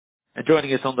And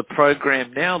joining us on the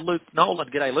program now, Luke Nolen.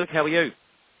 G'day, Luke. How are you?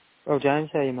 Well, James,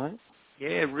 how are you, mate?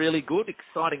 Yeah, really good.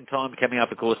 Exciting time coming up,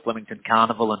 of course, Flemington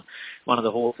Carnival, and one of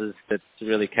the horses that's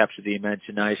really captured the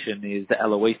imagination is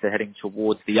Aloisia heading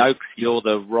towards the Oaks. You're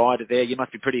the rider there. You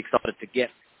must be pretty excited to get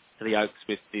to the Oaks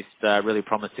with this really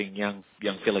promising young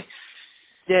filly.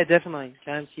 Yeah, definitely,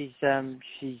 James.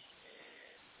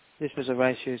 This was a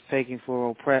race she was peaking for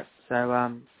all prep,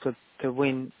 so to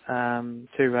win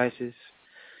 2 races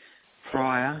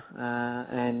prior,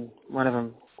 and one of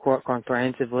them quite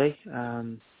comprehensively.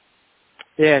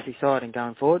 Yeah, it's exciting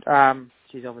going forward.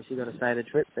 She's obviously got to stay the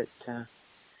trip, but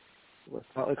we're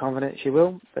slightly confident she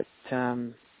will. But yeah,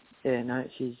 no,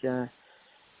 she's a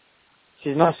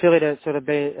nice filly to sort of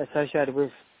be associated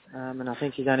with, and I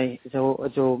think it's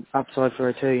all upside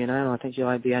for her too. You know, I think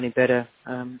she'll be only better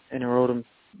in her autumn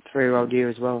 3-year-old year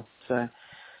as well. So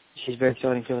she's a very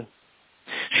exciting filly.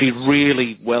 She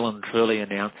really well and truly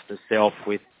announced herself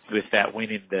with that win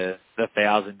in the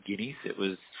 1,000 guineas. It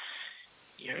was,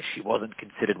 you know, she wasn't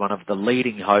considered one of the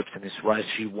leading hopes in this race.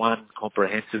 She won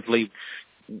comprehensively.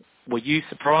 Were you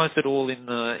surprised at all in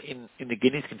the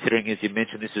guineas, considering, as you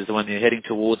mentioned, this is the one you're heading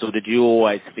towards, or did you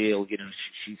always feel, you know,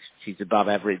 she's above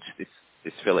average,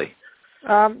 this filly?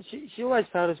 She always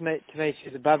felt to me she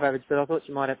was above average, but I thought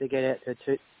she might have to get out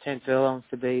to 10 furlongs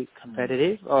to be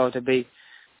competitive, or to be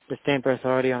the stamp her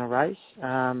authority on a race.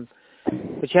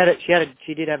 But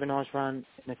she did have a nice run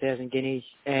in 1,000 guineas,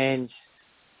 and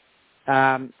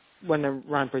when the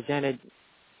run presented,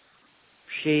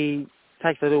 she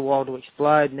takes a little while to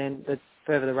explode, and then the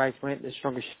further the race went, the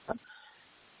stronger she got.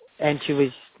 And she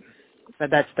was,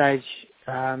 at that stage,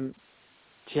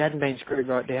 she hadn't been screwed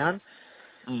right down.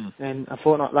 And a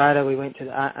fortnight later, we went to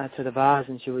the bars,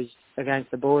 and she was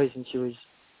against the boys, and she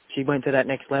went to that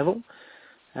next level.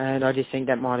 And I just think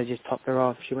that might have just topped her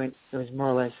off. It was more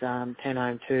or less 10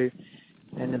 home 2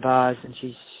 in the bars, and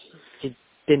she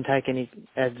didn't take any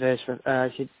adverse.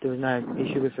 There was no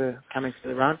issue with her coming for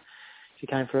the run. She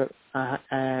came for it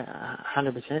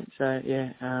 100%. So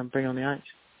yeah, bring on the Oaks.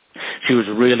 She was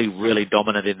really, really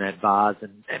dominant in that bars,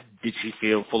 and did she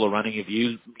feel full of running of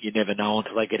you? You never know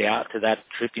until they get out to that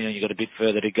trip. You know, you've got a bit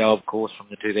further to go, of course, from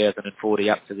the 2040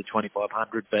 up to the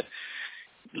 2500. But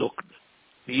look,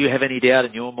 do you have any doubt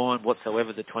in your mind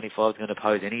whatsoever that 25 is going to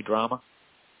pose any drama?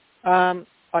 I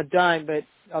don't, but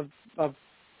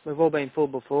we've all been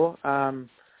fooled before.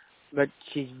 But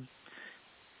she's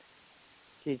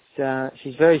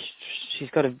very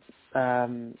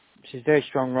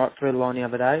strong right through the line the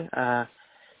other day,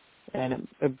 and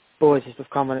it buoys us with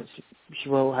confidence. She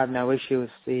will have no issue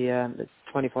with the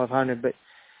 2500, but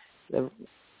the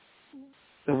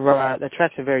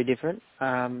tracks are very different.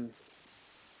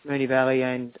 Moonee Valley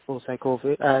and also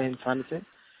Caulfield in Flemington.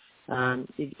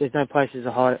 There's no places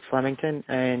to hide at Flemington,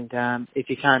 and if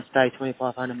you can't stay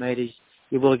 2,500 metres,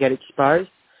 you will get exposed.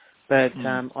 But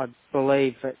I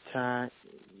believe that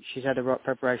she's had the right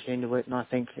preparation into it, and I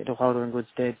think it'll hold her in good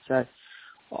stead. So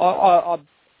I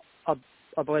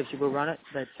believe she will run it,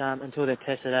 but until they've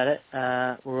tested at it,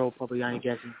 we're all probably only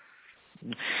guessing.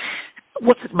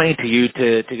 What's it mean to you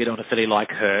to get on a filly like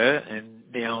her? And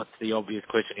now it's the obvious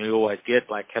question you always get,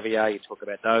 Black Caviar. You talk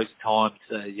about those times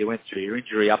you went through your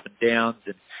injury up and downs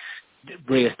and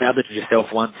re-established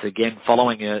yourself once again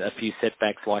following a few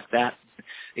setbacks like that.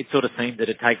 It sort of seemed that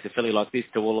it takes a filly like this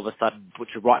to all of a sudden put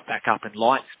you right back up in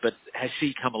lights. But has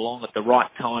she come along at the right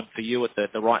time for you at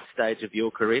the right stage of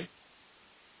your career?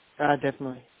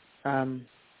 Definitely. And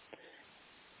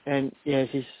yeah,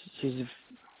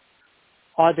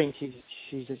 I think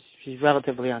she's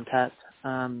relatively untapped,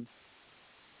 and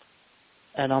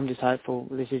I'm just hopeful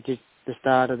this is just the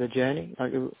start of the journey.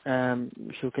 Like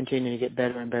she'll continue to get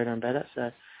better and better and better.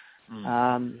 So,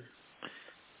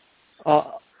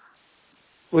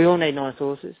 we all need nice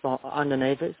horses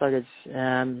underneath us. Like it's,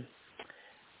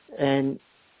 and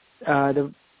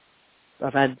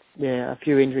I've had a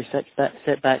few injury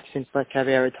setbacks since Black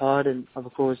Caviar retired, and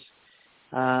of course.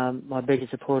 My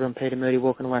biggest supporter on Peter Moody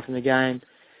walking away from the game.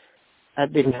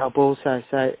 That didn't help also.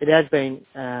 So it has been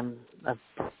a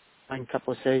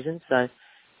couple of seasons. So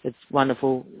it's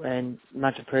wonderful and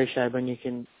much appreciated when you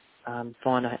can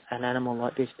find an animal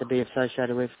like this to be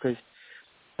associated with, because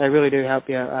they really do help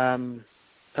you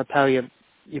propel your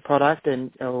product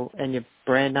and your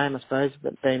brand name, I suppose,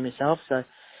 but being myself. So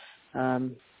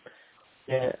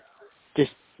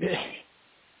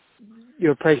you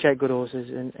appreciate good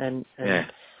horses, and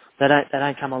they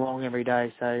don't come along every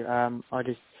day. So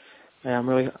I'm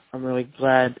really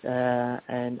glad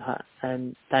and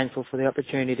thankful for the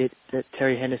opportunity that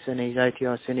Terry Henderson and his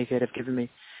OTI syndicate have given me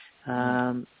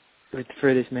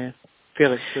through this man.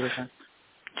 Felix.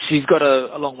 she's got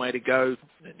a long way to go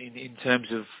in terms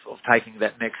of taking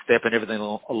that next step and everything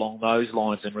along those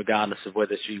lines, and regardless of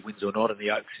whether she wins or not in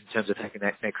the Oaks, in terms of taking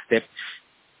that next step,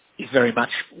 is very much,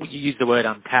 you use the word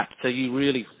untapped, so you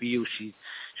really feel she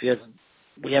hasn't,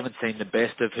 we haven't seen the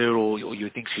best of her, or you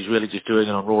think she's really just doing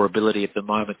it on raw ability at the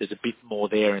moment. There's a bit more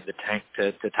there in the tank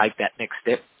to take that next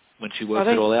step when she works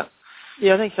it all out.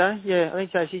 Yeah, I think so. Yeah, I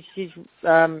think so. She's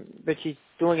but she's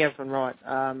doing everything right.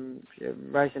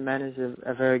 Racing manners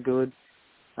are very good,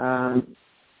 and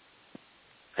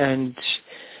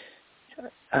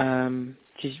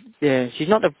she's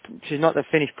not the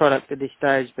finished product at this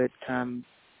stage, but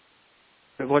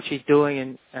what she's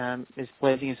doing and is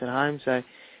pleasing us at home. So,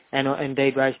 and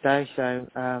indeed race day. So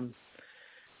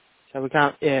we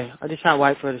can't. Yeah, I just can't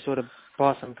wait for her to sort of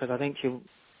blossom, because I think she'll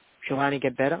only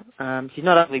get better. She's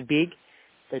not overly big,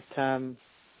 but I've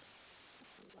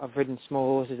ridden small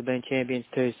horses that have been champions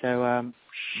too. So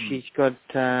she's got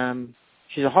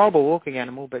she's a horrible walking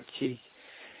animal, but she's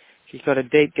got a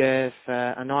deep girth,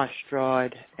 a nice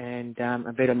stride, and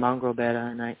a bit of mongrel about her,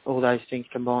 and all those things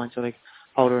combined sort of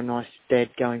hold her a nice stead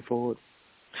going forward.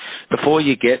 Before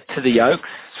you get to the Oaks,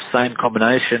 same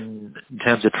combination in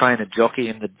terms of trainer jockey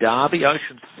in the Derby.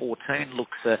 Ocean's 14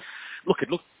 looks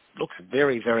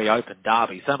very, very open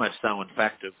Derby. So much so, in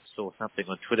fact, I saw something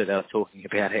on Twitter they were talking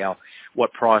about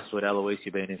what price would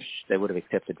Aloisia been if they would have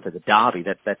accepted for the Derby.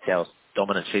 That's how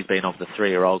dominant she's been of the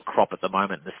 3-year-old crop at the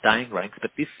moment in the staying ranks.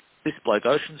 But this bloke,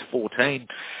 Ocean's 14,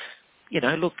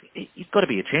 look, he's got to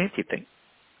be a chance, you think.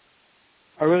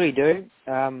 I really do.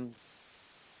 I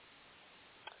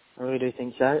really do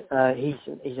think so. He's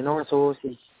a nice horse.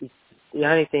 He's the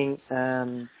only thing.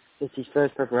 It's his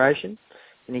first preparation,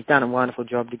 and he's done a wonderful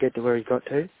job to get to where he's got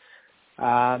to.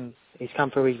 He's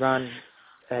come through his run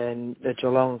in the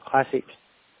Geelong Classic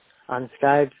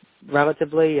unscathed,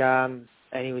 relatively, and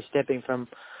he was stepping from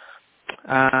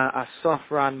a soft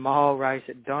run mile race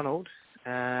at Donald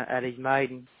at his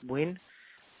maiden win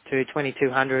to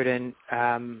 2200, and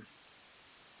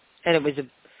it was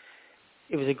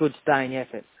a good staying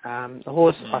effort. The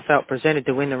horse, I felt, presented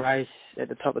to win the race at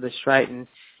the top of the straight, and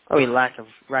probably lack of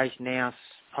race now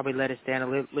probably let us down a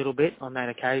little bit on that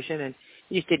occasion, and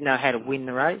he just didn't know how to win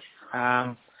the race.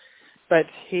 But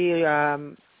he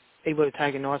would have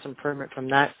taken nice improvement from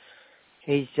that.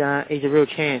 He's a real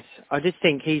chance. I just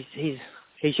think he's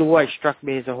always struck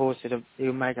me as a horse that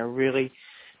he'll make a really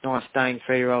nice staying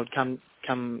 3-year-old come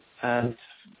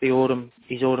his autumn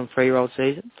 3-year-old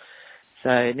season.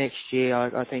 So next year,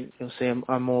 I think you'll see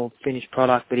a more finished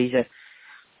product. But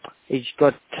he's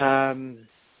got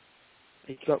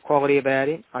quality about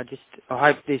him. I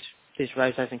hope this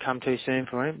race doesn't come too soon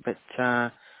for him. But I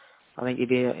think he'd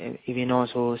be a nice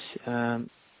horse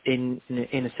in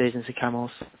the seasons to come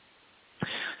also.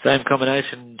 Same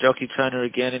combination, jockey trainer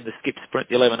again in the skip sprint,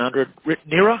 the 1100.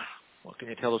 Ritnira. What can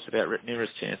you tell us about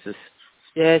Ritnira's chances?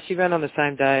 Yeah, she ran on the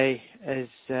same day as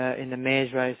in the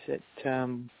mares race at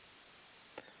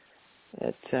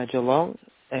Geelong,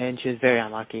 and she was very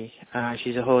unlucky.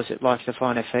 She's a horse that likes to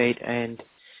find her feet, and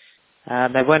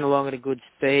they went along at a good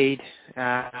speed,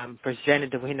 presented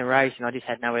to win the race, and I just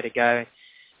had nowhere to go.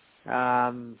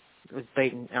 Was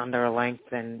beaten under a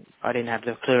length, and I didn't have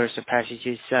the clearest of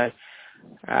passages, so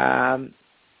I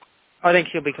think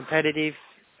she'll be competitive.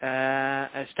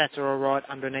 Her stats are all right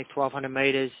underneath 1200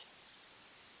 metres.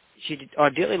 She'd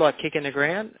ideally like kicking the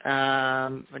ground,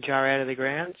 a jar out of the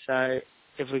ground, so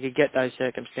if we could get those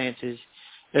circumstances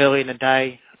early in the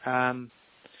day, and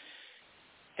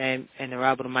they're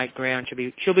able to make ground,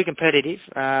 she'll be competitive.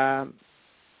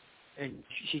 And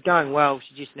she's going well.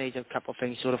 She just needs a couple of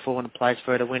things sort of fall into place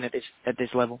for her to win at this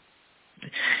level.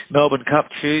 Melbourne Cup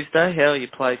Tuesday. How are you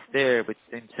placed there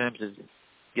in terms of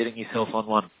getting yourself on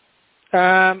one?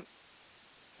 There's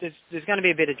going to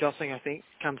be a bit of jostling, I think,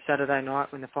 come Saturday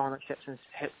night when the final acceptances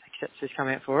come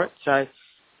out for it. So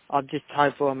I'm just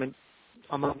hopeful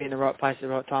I might be in the right place at the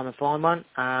right time and find one.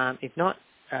 If not,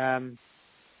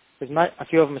 there's a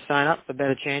few of them are staying up for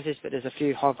better chances, but there's a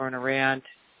few hovering around,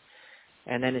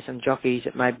 and then there's some jockeys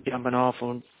that may be jumping off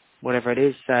or whatever it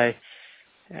is. So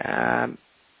I'm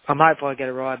hopeful I get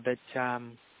a ride, but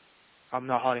I'm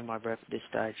not holding my breath at this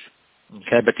stage.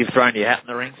 Okay, but you've thrown your hat in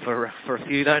the ring for a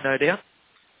few though, no doubt?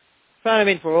 Thrown them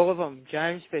in for all of them,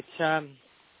 James, but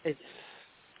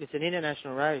it's an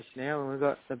international race now, and we've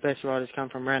got the best riders come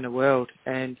from around the world,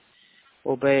 and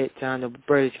albeit the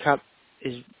Breeders' Cup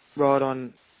is right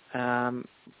on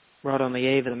the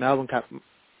eve of the Melbourne Cup,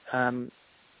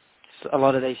 a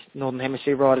lot of these Northern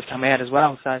Hemisphere riders come out as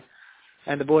well, so,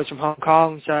 and the boys from Hong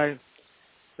Kong, so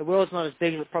the world's not as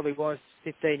big as it probably was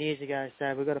 15 years ago,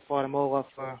 so we've got to fight them all off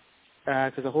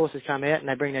because the horses come out and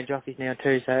they bring their jockeys now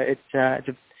too. So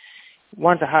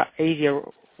once easier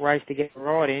race to get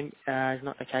right in is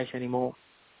not the case anymore.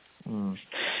 Mm.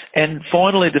 And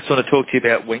finally, just want to talk to you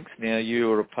about Winx. Now, you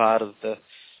were a part of the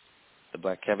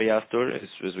Black Caviar story,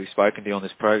 as we've spoken to you on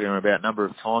this program about a number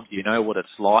of times. You know what it's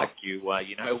like. You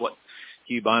know what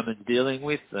Hugh Bowman's dealing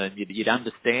with, and you'd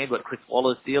understand what Chris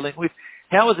Waller's dealing with.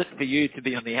 How is it for you to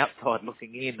be on the outside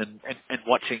looking in and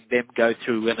watching them go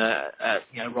through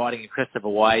and riding a crest of a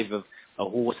wave of a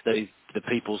horse that is the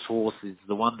people's horse, is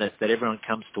the one that everyone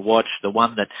comes to watch, the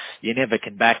one that you never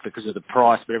can back because of the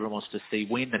price, but everyone wants to see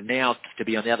win, and now to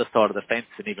be on the other side of the fence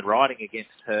and even riding against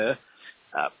her.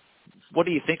 What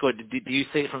do you think, or do you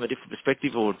see it from a different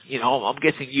perspective? Or, I'm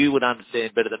guessing you would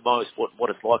understand better than most what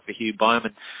it's like for Hugh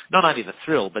Bowman. Not only the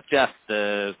thrill, but just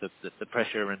the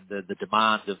pressure and the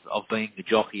demands of being the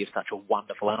jockey of such a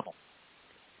wonderful animal.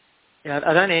 Yeah,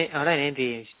 I don't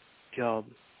envy his job.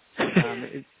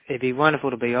 It'd be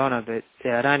wonderful to be on it, but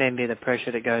I don't envy the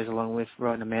pressure that goes along with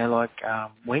riding a mare like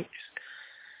Winx.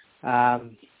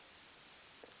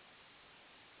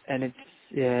 And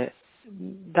it's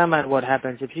no matter what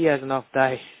happens, if she has an off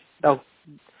day,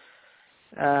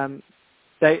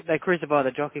 they crucify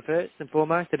the jockey first and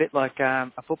foremost, a bit like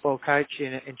a football coach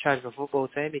in charge of a football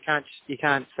team. You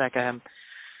can't sack him,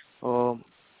 or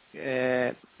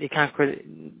you can't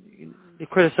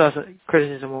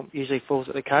criticism usually falls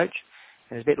at the coach.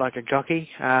 And it's a bit like a jockey.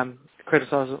 The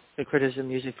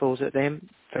criticism usually falls at them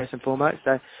first and foremost.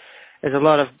 So there's a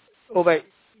lot of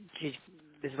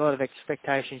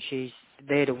expectation. She's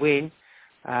there to win.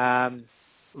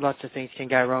 Lots of things can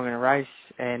go wrong in a race,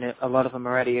 and a lot of them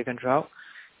are out of your control,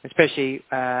 especially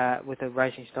with the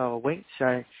racing style of Winx.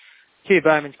 So Hugh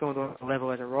Bowman's gone to a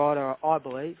level as a rider, I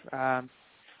believe,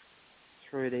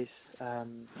 through this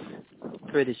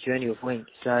journey with Winx.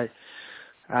 So,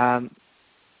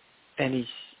 and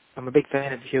I'm a big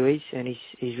fan of Huey's, and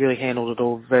he's really handled it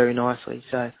all very nicely.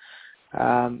 So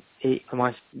I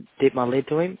might dip my lid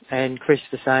to him, and Chris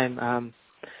the same.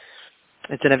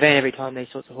 It's an event every time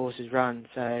these sorts of horses run.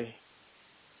 So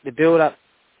the build-up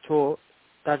tour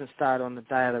doesn't start on the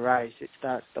day of the race. It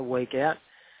starts a week out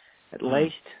at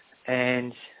least,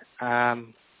 and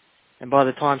by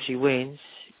the time she wins,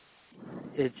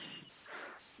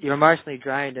 you're emotionally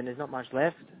drained and there's not much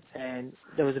left. And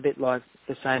there was a bit like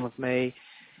the same with me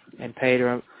and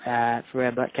Peter for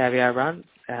our Black Caviar run.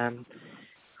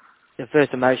 The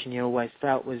first emotion you always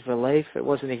felt was relief. It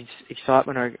wasn't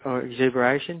excitement or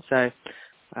exuberation. So,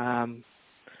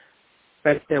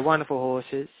 but they're wonderful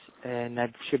horses, and they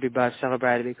should be both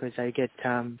celebrated because they get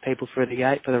people through the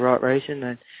gate for the right reason,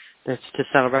 and that's to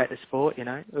celebrate the sport.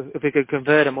 If we could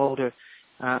convert them all to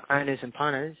owners and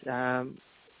punters, our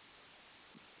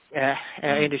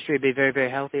industry would be very,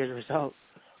 very healthy as a result.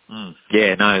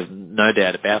 Yeah, no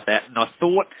doubt about that. And I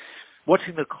thought,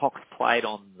 watching the Cox played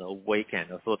on the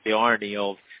weekend, I thought the irony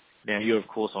of, now you're of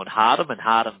course on Hardham, and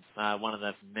Hardham, one of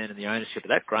the men in the ownership of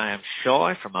that, Graham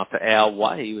Shy from up our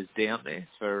way, he was down there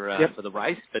for the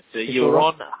race, but you were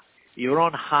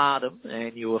on Hardham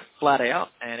and you were flat out,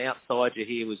 and outside you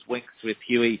here was Winx with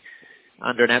Huey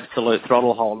under an absolute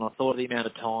throttle hold, and I thought of the amount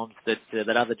of times that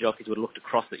other jockeys would have looked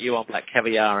across at you on Black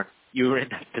Caviar and you were in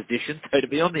that position. So to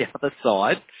be on the other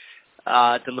side,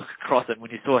 to look across it when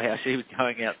you saw how she was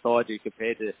going outside you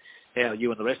compared to how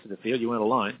you and the rest of the field, you weren't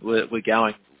alone, were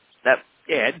going. That,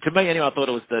 yeah, to me anyway, I thought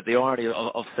it was the irony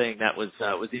of seeing that was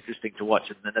interesting to watch,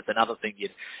 and that's another thing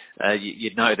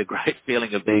you'd know the great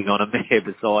feeling of being on a mare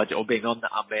beside you, or being on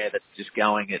a mare that's just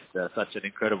going at such an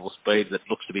incredible speed that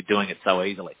looks to be doing it so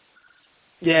easily.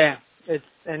 Yeah,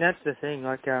 and that's the thing,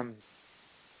 like, when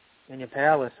you're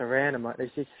powerless around them, like, they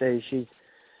just see she's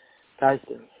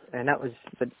tasting,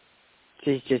 but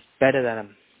she's just better than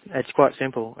them. It's quite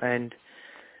simple, and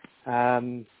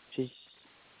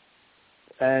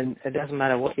and it doesn't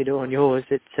matter what you do on yours.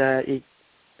 You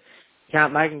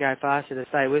can't make them go faster to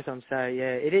stay with them. So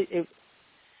yeah, it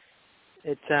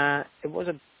was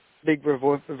a big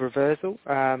reversal.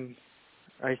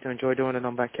 I used to enjoy doing it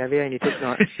on Black Caviar, and you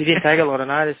didn't take a lot of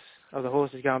notice of the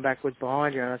horses going backwards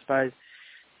behind you, and I suppose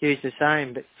Hugh's the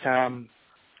same, but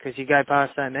because you go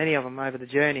past so many of them over the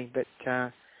journey, but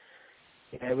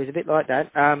it was a bit like that.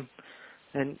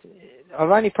 And I've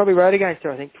only probably rode against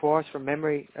her, I think, twice from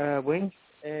memory, Winx,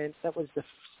 and that was the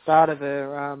start of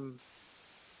her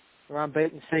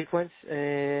unbeaten sequence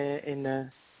in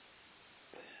the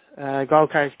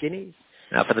Gold Coast Guineas.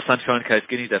 For the Sunshine Coast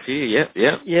Guineas up here,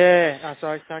 yeah. Yeah,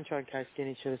 sorry, Sunshine Coast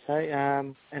Guineas, should I say.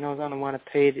 And I was on one of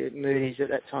Peter Moody's at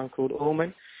that time called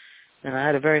Ormond, and I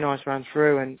had a very nice run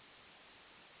through, and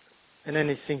then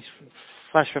these things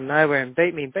flashed from nowhere and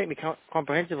beat me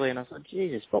comprehensively. And I thought,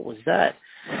 Jesus, what was that?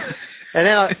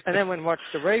 and then when I watched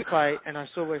the replay and I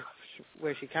saw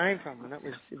where she came from, and it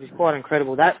was quite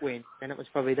incredible, that win. And that was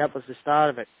the start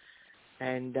of it.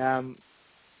 And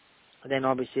then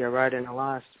obviously I rode in the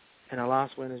last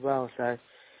win as well. So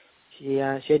she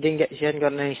hadn't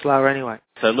gotten any slower anyway.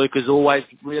 So Luke, as always,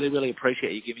 really, really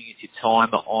appreciate you giving us your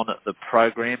time on the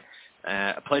program.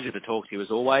 A pleasure to talk to you as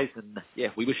always, and yeah,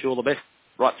 we wish you all the best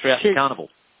right throughout the carnival.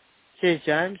 Cheers,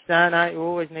 James. No, you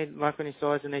always need luck on your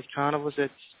sides in these carnivals.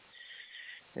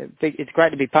 It's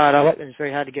great to be part of it, and it's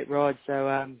very hard to get rides.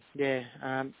 So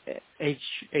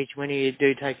each winner you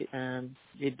do take,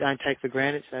 you don't take for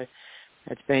granted. So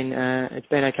it's been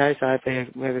okay. So hopefully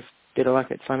we have a bit of luck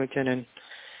at Flemington and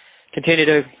continue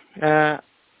to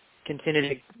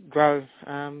grow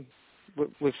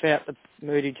without the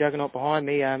Moody juggernaut behind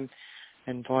me, and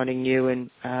finding new and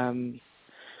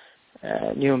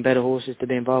better horses to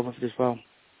be involved with as well.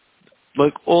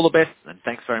 Luke, all the best, and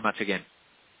thanks very much again.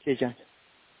 Cheers, James.